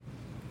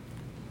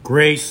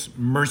Grace,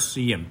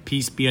 mercy, and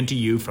peace be unto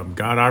you from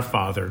God our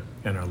Father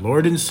and our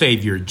Lord and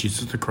Savior,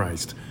 Jesus the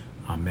Christ.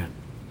 Amen.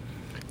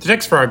 The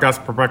text for our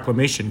gospel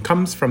proclamation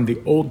comes from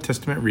the Old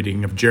Testament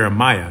reading of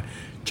Jeremiah,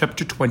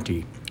 chapter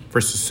 20,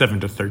 verses 7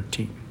 to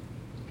 13.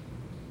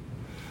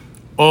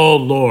 O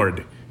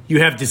Lord, you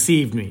have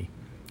deceived me,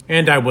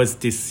 and I was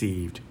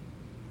deceived.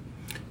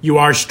 You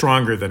are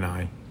stronger than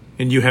I,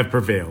 and you have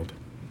prevailed.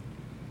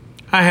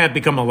 I have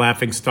become a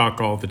laughingstock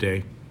all the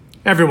day.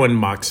 Everyone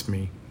mocks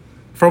me.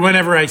 For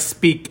whenever I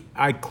speak,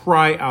 I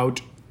cry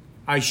out,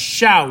 I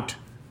shout,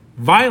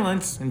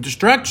 violence and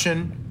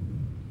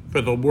destruction.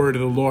 For the word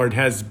of the Lord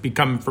has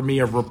become for me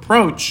a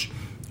reproach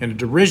and a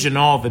derision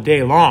all the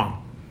day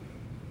long.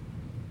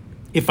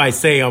 If I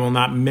say I will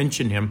not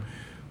mention him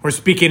or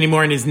speak any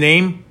more in his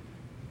name,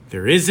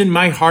 there is in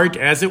my heart,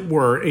 as it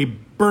were, a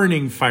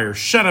burning fire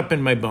shut up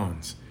in my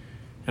bones,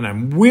 and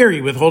I'm weary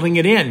with holding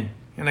it in,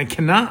 and I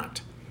cannot.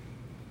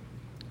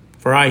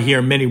 For I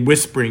hear many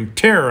whispering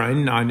terror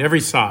on every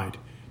side.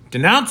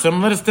 Denounce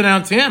him, let us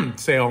denounce him,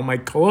 say all my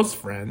close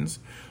friends,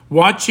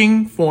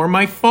 watching for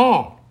my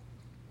fall.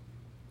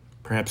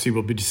 Perhaps he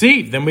will be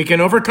deceived, then we can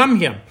overcome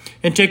him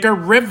and take our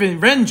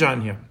revenge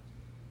on him.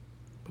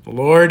 But the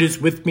Lord is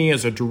with me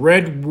as a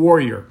dread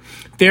warrior.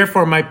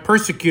 Therefore my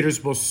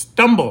persecutors will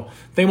stumble.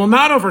 They will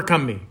not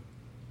overcome me.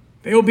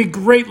 They will be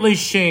greatly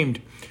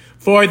shamed,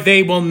 for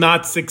they will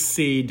not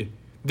succeed.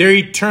 Their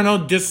eternal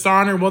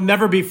dishonor will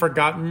never be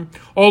forgotten.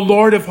 O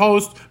Lord of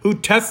hosts, who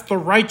tests the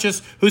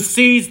righteous, who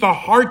sees the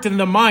heart and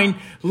the mind,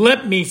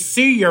 let me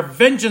see your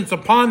vengeance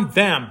upon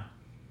them.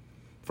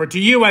 For to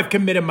you I've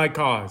committed my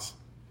cause.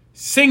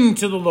 Sing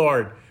to the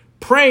Lord.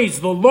 Praise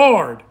the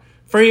Lord,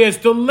 for he has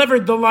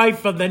delivered the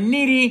life of the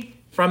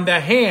needy from the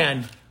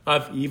hand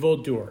of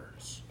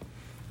evildoers.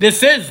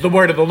 This is the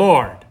word of the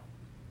Lord.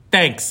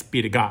 Thanks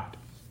be to God.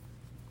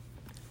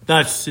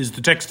 Thus is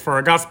the text for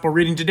our gospel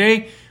reading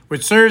today,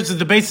 which serves as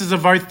the basis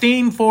of our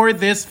theme for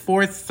this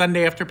fourth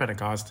Sunday after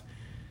Pentecost.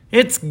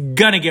 It's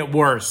gonna get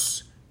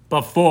worse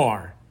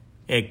before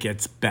it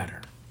gets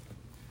better.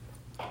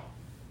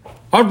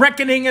 A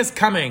reckoning is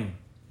coming,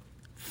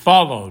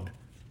 followed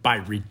by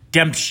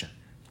redemption.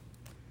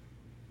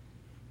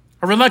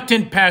 A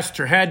reluctant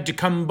pastor had to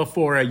come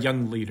before a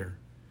young leader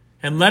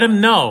and let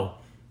him know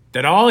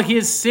that all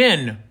his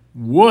sin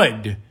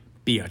would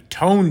be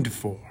atoned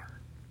for.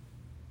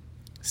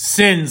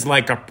 Sins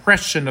like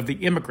oppression of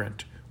the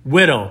immigrant,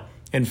 widow,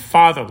 and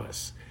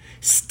fatherless,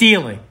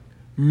 stealing,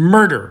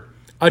 murder,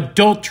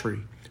 adultery,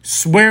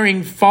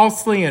 swearing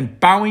falsely, and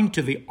bowing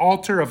to the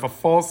altar of a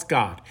false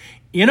god.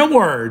 In a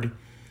word,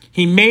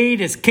 he made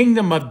his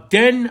kingdom a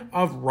den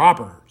of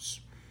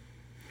robbers.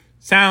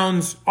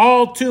 Sounds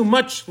all too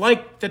much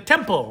like the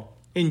temple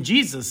in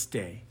Jesus'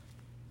 day,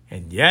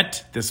 and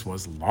yet this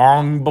was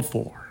long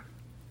before.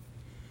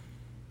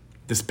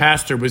 This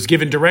pastor was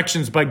given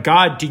directions by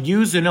God to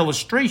use an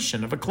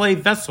illustration of a clay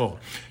vessel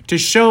to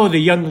show the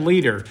young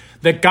leader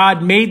that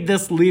God made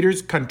this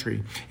leader's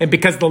country. And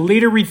because the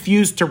leader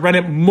refused to run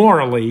it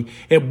morally,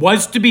 it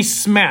was to be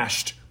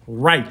smashed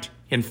right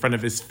in front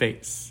of his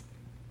face.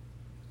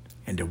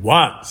 And it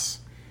was.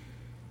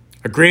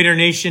 A greater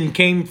nation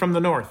came from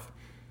the north.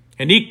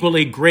 An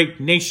equally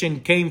great nation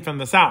came from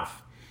the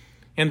south.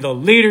 And the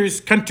leader's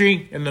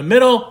country in the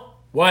middle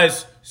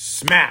was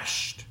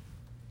smashed.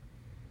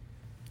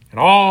 And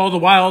all the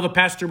while, the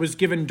pastor was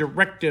given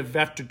directive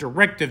after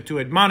directive to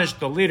admonish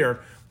the leader,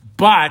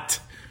 but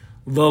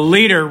the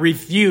leader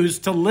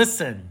refused to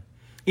listen,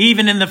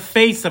 even in the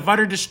face of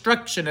utter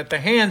destruction at the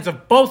hands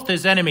of both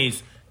his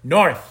enemies,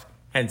 north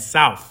and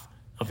south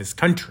of his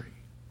country.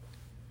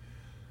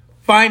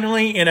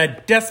 Finally, in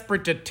a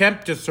desperate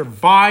attempt to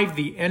survive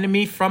the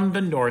enemy from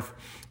the north,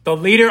 the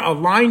leader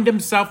aligned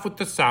himself with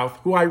the south,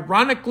 who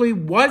ironically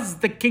was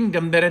the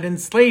kingdom that had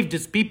enslaved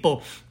his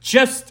people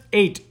just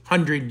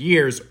 800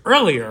 years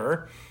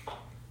earlier.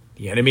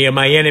 The enemy of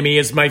my enemy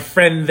is my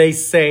friend, they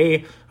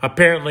say.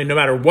 Apparently, no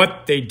matter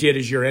what they did,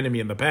 is your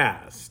enemy in the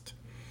past.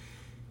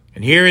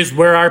 And here is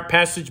where our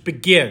passage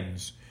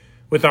begins,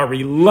 with our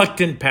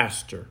reluctant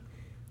pastor,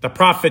 the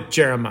prophet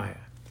Jeremiah,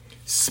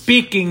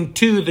 speaking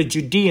to the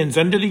Judeans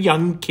under the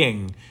young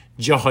king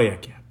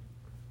Jehoiakim.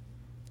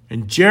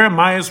 And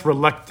Jeremiah's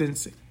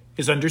reluctance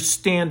is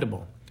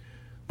understandable.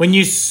 When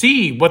you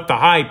see what the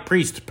high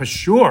priest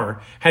Pashur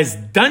has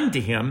done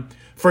to him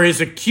for his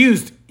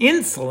accused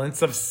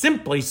insolence of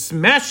simply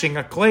smashing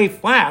a clay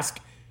flask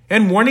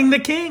and warning the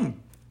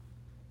king.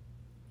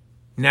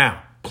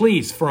 Now,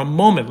 please, for a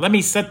moment, let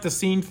me set the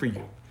scene for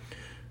you.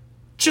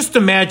 Just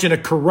imagine a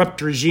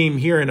corrupt regime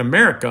here in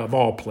America, of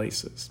all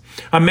places.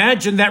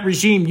 Imagine that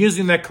regime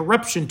using that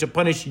corruption to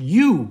punish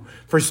you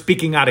for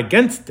speaking out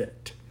against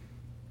it.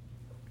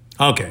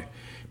 Okay,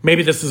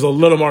 maybe this is a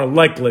little more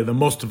likely than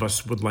most of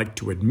us would like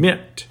to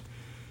admit.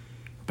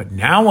 But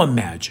now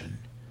imagine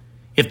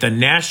if the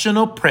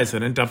national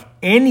president of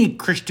any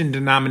Christian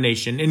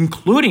denomination,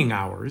 including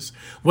ours,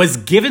 was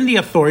given the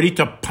authority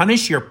to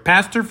punish your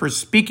pastor for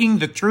speaking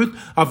the truth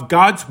of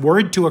God's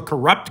word to a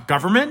corrupt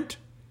government.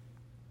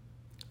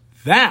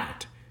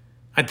 That,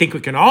 I think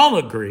we can all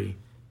agree,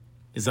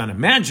 is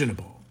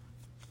unimaginable.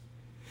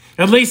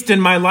 At least in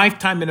my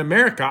lifetime in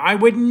America, I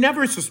would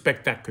never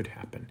suspect that could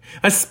happen,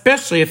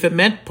 especially if it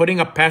meant putting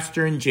a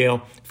pastor in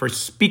jail for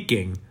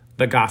speaking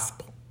the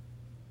gospel.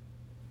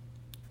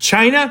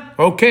 China?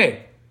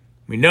 Okay,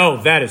 we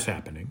know that is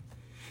happening.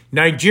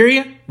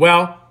 Nigeria?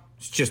 Well,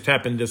 it's just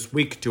happened this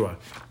week to a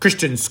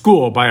Christian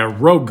school by a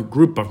rogue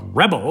group of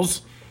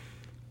rebels,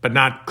 but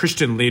not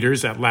Christian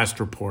leaders at last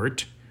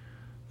report.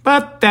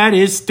 But that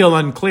is still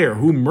unclear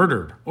who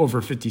murdered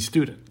over 50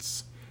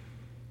 students.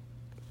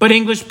 But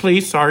English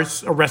police are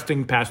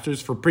arresting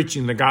pastors for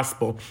preaching the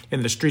gospel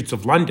in the streets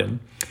of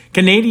London.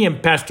 Canadian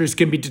pastors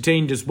can be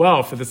detained as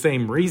well for the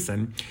same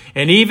reason.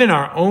 And even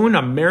our own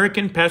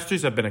American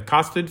pastors have been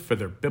accosted for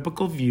their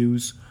biblical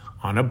views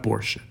on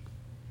abortion.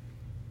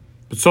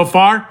 But so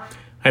far,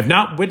 I have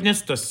not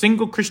witnessed a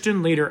single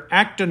Christian leader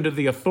act under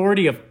the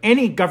authority of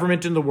any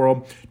government in the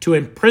world to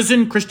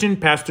imprison Christian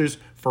pastors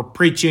for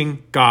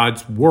preaching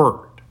God's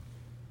word.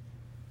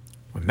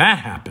 When that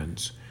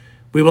happens,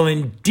 we will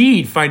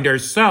indeed find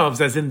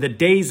ourselves as in the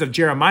days of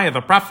Jeremiah the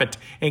prophet,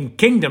 and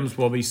kingdoms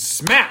will be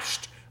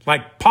smashed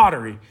like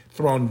pottery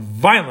thrown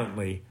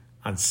violently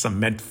on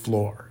cement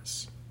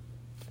floors.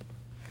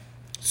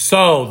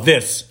 So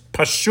this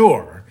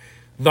Pashur,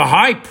 the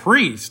high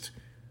priest,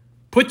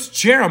 puts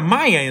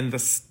Jeremiah in the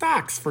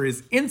stocks for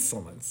his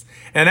insolence,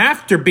 and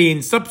after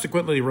being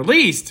subsequently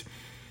released,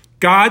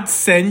 God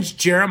sends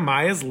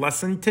Jeremiah's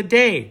lesson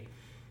today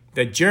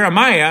that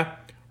Jeremiah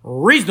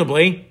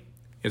reasonably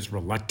is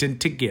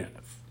reluctant to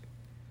give.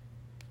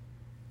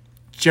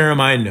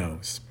 Jeremiah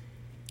knows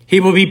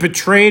he will be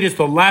portrayed as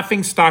the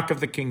laughingstock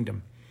of the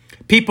kingdom.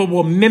 People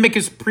will mimic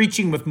his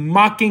preaching with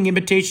mocking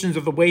imitations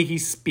of the way he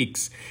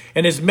speaks,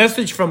 and his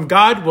message from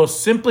God will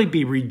simply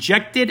be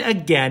rejected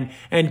again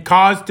and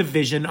cause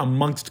division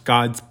amongst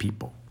God's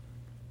people.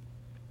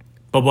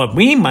 But what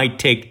we might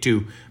take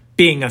to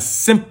being a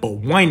simple,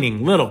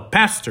 whining little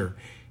pastor,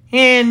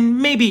 and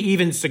maybe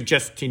even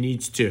suggest he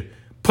needs to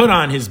put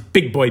on his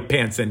big boy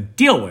pants and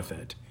deal with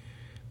it,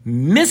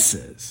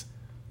 misses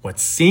what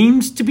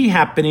seems to be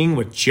happening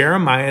with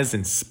Jeremiah's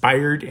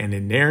inspired and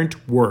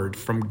inerrant word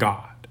from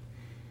God.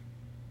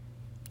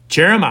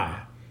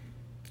 Jeremiah,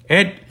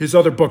 and his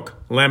other book,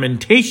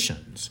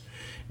 Lamentations,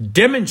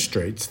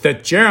 demonstrates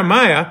that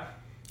Jeremiah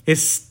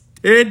is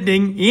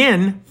standing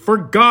in for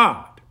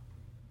God.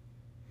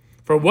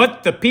 For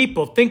what the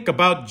people think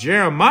about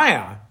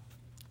Jeremiah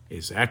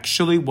is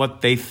actually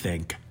what they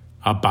think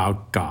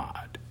about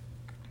God.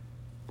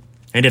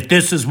 And if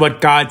this is what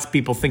God's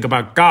people think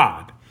about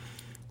God,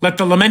 let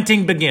the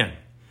lamenting begin,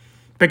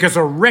 because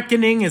a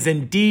reckoning is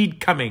indeed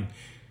coming,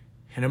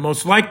 and it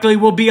most likely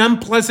will be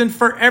unpleasant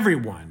for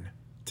everyone,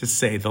 to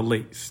say the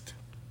least.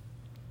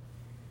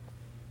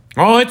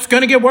 Oh, it's going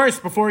to get worse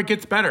before it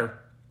gets better.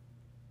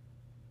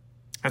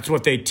 That's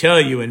what they tell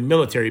you in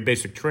military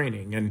basic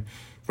training, and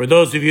for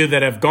those of you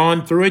that have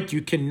gone through it,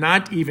 you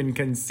cannot even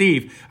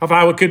conceive of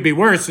how it could be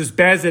worse as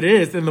bad as it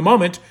is in the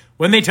moment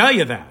when they tell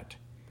you that.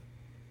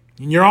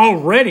 And you're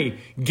already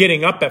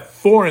getting up at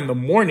 4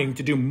 a.m.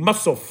 to do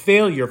muscle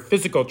failure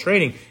physical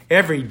training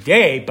every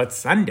day but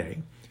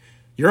Sunday.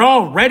 You're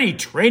already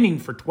training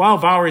for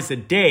 12 hours a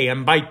day,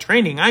 and by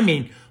training, I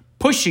mean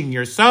pushing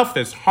yourself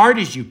as hard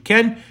as you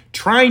can,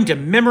 trying to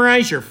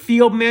memorize your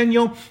field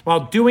manual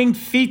while doing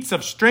feats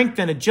of strength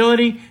and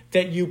agility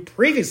that you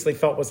previously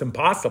felt was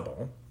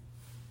impossible.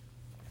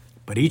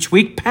 But each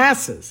week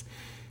passes,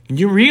 and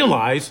you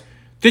realize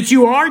that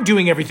you are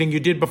doing everything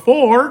you did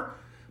before,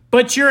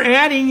 but you're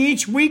adding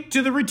each week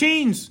to the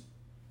routines.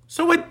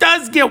 So it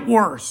does get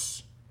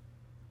worse.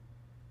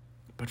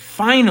 But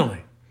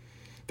finally,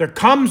 there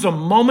comes a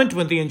moment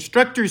when the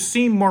instructors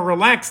seem more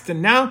relaxed,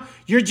 and now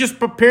you're just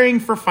preparing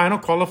for final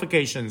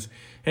qualifications,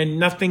 and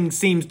nothing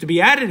seems to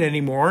be added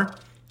anymore,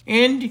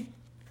 and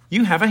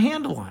you have a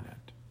handle on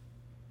it.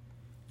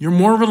 You're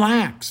more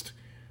relaxed.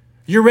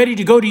 You're ready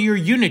to go to your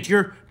unit.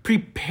 You're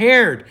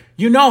prepared.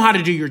 You know how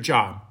to do your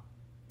job.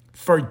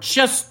 For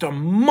just a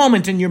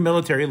moment in your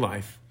military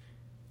life,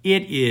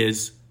 it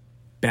is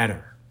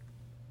better.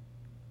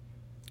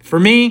 For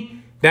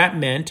me, that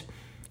meant,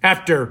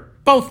 after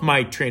both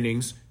my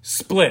trainings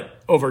split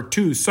over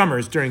 2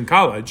 summers during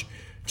college,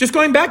 just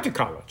going back to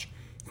college,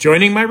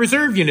 joining my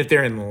reserve unit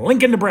there in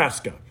Lincoln,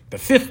 Nebraska, the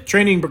 5th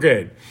Training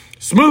Brigade,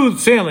 smooth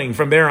sailing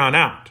from there on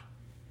out.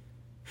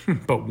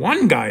 But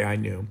one guy I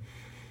knew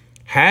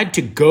had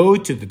to go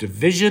to the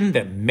division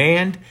that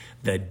manned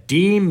the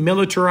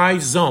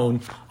demilitarized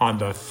zone on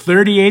the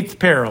 38th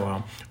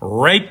parallel,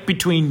 right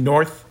between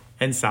North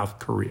and South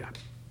Korea.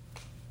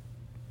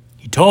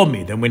 He told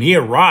me that when he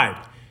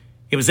arrived,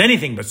 it was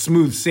anything but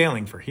smooth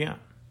sailing for him.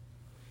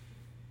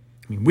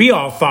 We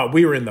all thought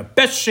we were in the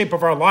best shape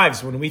of our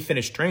lives when we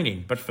finished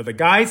training, but for the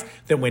guys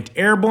that went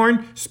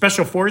airborne,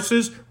 special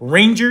forces,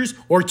 rangers,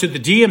 or to the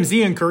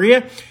DMZ in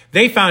Korea,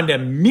 they found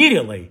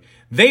immediately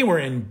they were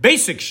in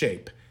basic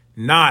shape,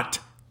 not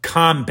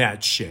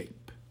combat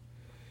shape.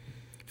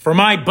 For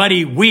my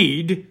buddy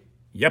Weed,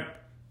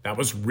 yep, that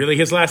was really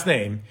his last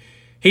name,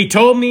 He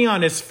told me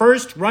on his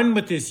first run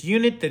with his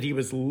unit that he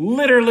was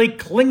literally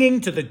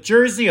clinging to the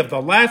jersey of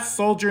the last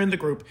soldier in the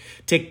group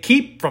to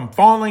keep from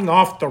falling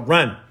off the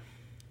run.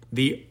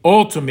 The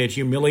ultimate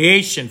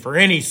humiliation for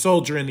any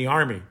soldier in the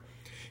army,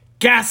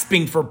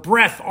 gasping for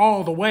breath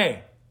all the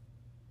way.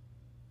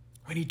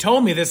 When he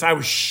told me this, I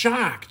was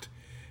shocked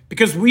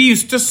because we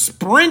used to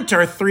sprint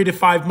our 3 to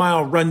 5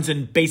 mile runs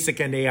in basic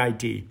and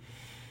AID.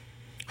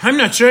 I'm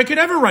not sure I could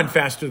ever run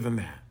faster than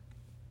that.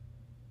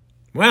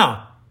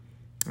 Well,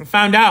 I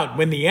found out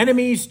when the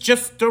enemy's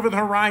just over the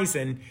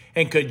horizon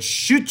and could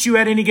shoot you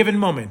at any given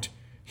moment,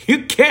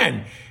 you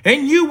can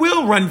and you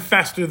will run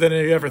faster than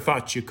you ever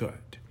thought you could.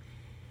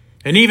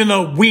 And even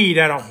though Weed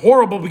had a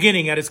horrible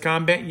beginning at his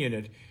combat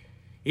unit,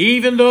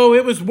 even though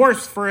it was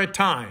worse for a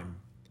time,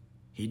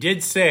 he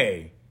did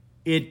say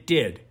it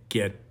did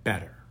get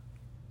better.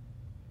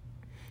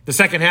 The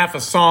second half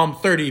of Psalm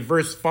 30,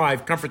 verse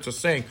 5, comforts us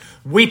saying,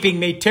 "Weeping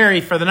may tarry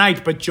for the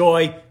night, but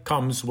joy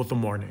comes with the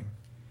morning."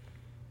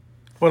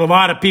 What a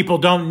lot of people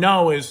don't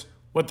know is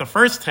what the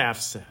first half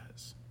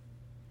says.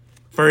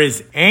 For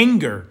his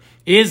anger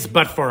is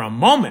but for a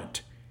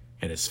moment,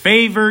 and his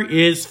favor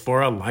is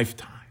for a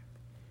lifetime.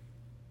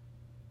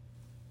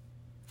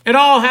 It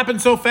all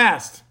happened so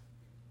fast.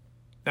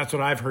 That's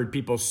what I've heard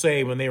people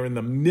say when they were in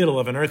the middle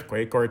of an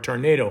earthquake or a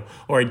tornado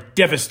or a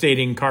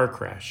devastating car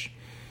crash.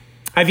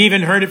 I've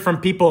even heard it from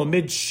people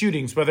amid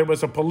shootings, whether it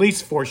was a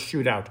police force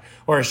shootout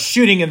or a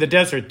shooting in the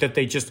desert, that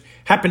they just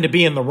happened to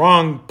be in the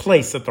wrong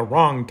place at the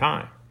wrong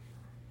time.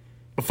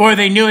 Before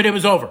they knew it, it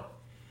was over.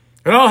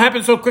 It all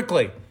happened so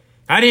quickly.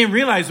 I didn't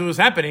realize it was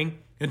happening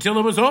until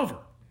it was over.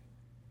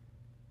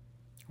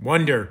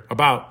 Wonder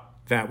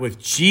about that with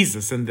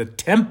Jesus in the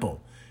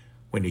temple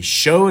when he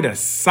showed a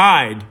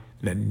side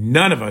that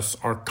none of us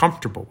are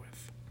comfortable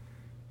with.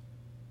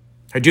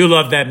 I do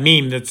love that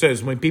meme that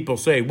says, when people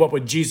say, "What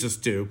would Jesus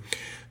do?"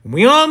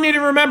 We all need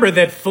to remember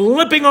that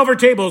flipping over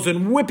tables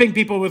and whipping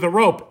people with a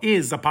rope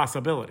is a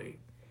possibility.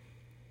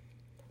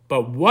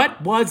 But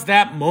what was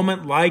that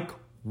moment like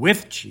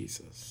with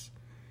Jesus?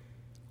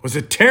 Was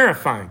it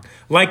terrifying,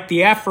 like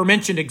the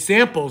aforementioned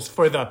examples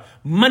for the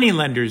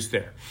moneylenders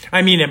there?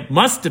 I mean, it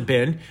must have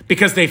been,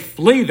 because they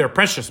flee their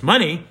precious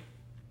money.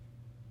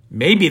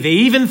 Maybe they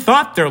even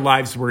thought their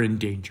lives were in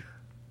danger.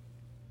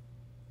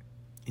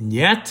 And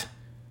yet,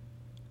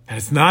 that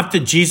is not the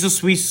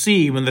Jesus we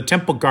see when the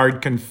temple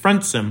guard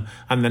confronts him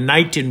on the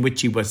night in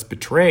which he was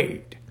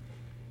betrayed.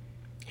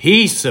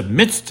 He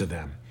submits to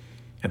them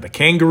at the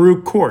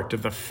kangaroo court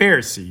of the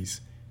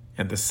Pharisees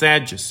and the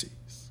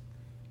Sadducees.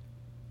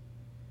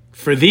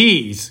 For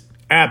these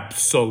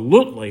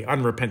absolutely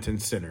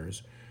unrepentant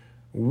sinners,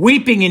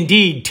 weeping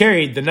indeed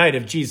tarried the night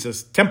of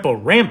Jesus' temple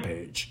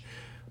rampage,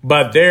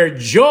 but their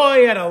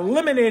joy at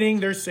eliminating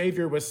their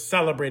Savior was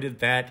celebrated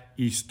that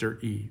Easter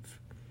Eve.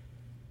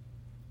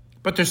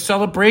 But their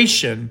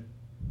celebration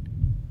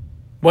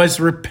was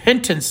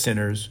repentant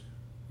sinners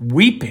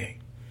weeping.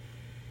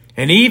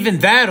 And even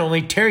that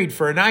only tarried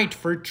for a night,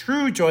 for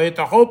true joy at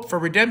the hope for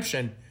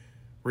redemption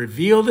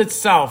revealed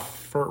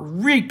itself for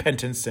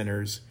repentant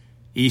sinners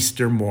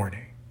Easter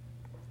morning.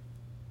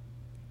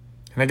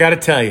 And I got to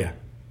tell you,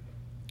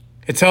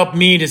 it's helped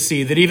me to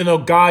see that even though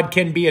God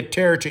can be a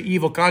terror to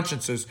evil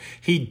consciences,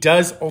 he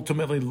does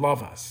ultimately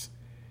love us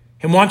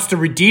and wants to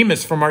redeem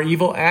us from our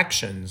evil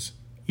actions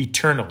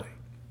eternally.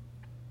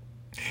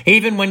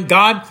 Even when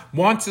God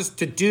wants us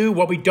to do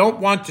what we don't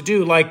want to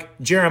do, like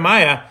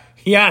Jeremiah,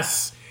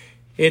 yes,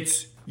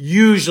 it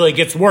usually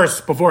gets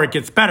worse before it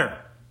gets better.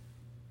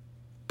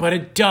 But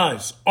it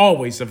does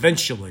always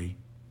eventually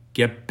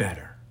get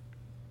better.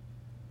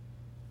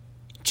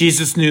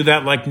 Jesus knew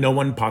that like no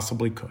one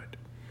possibly could.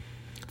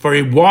 For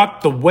he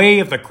walked the way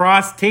of the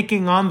cross,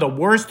 taking on the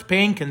worst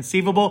pain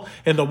conceivable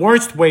in the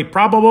worst way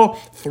probable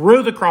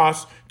through the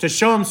cross to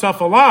show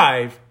himself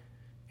alive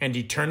and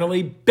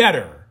eternally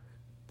better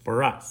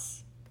for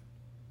us.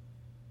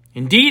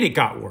 Indeed, it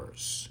got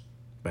worse,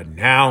 but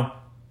now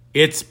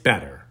it's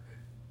better.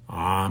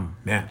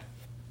 Amen.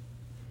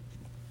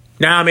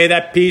 Now may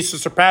that peace that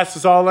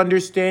surpasses all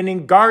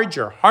understanding guard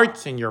your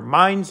hearts and your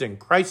minds in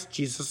Christ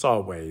Jesus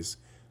always.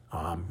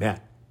 Amen.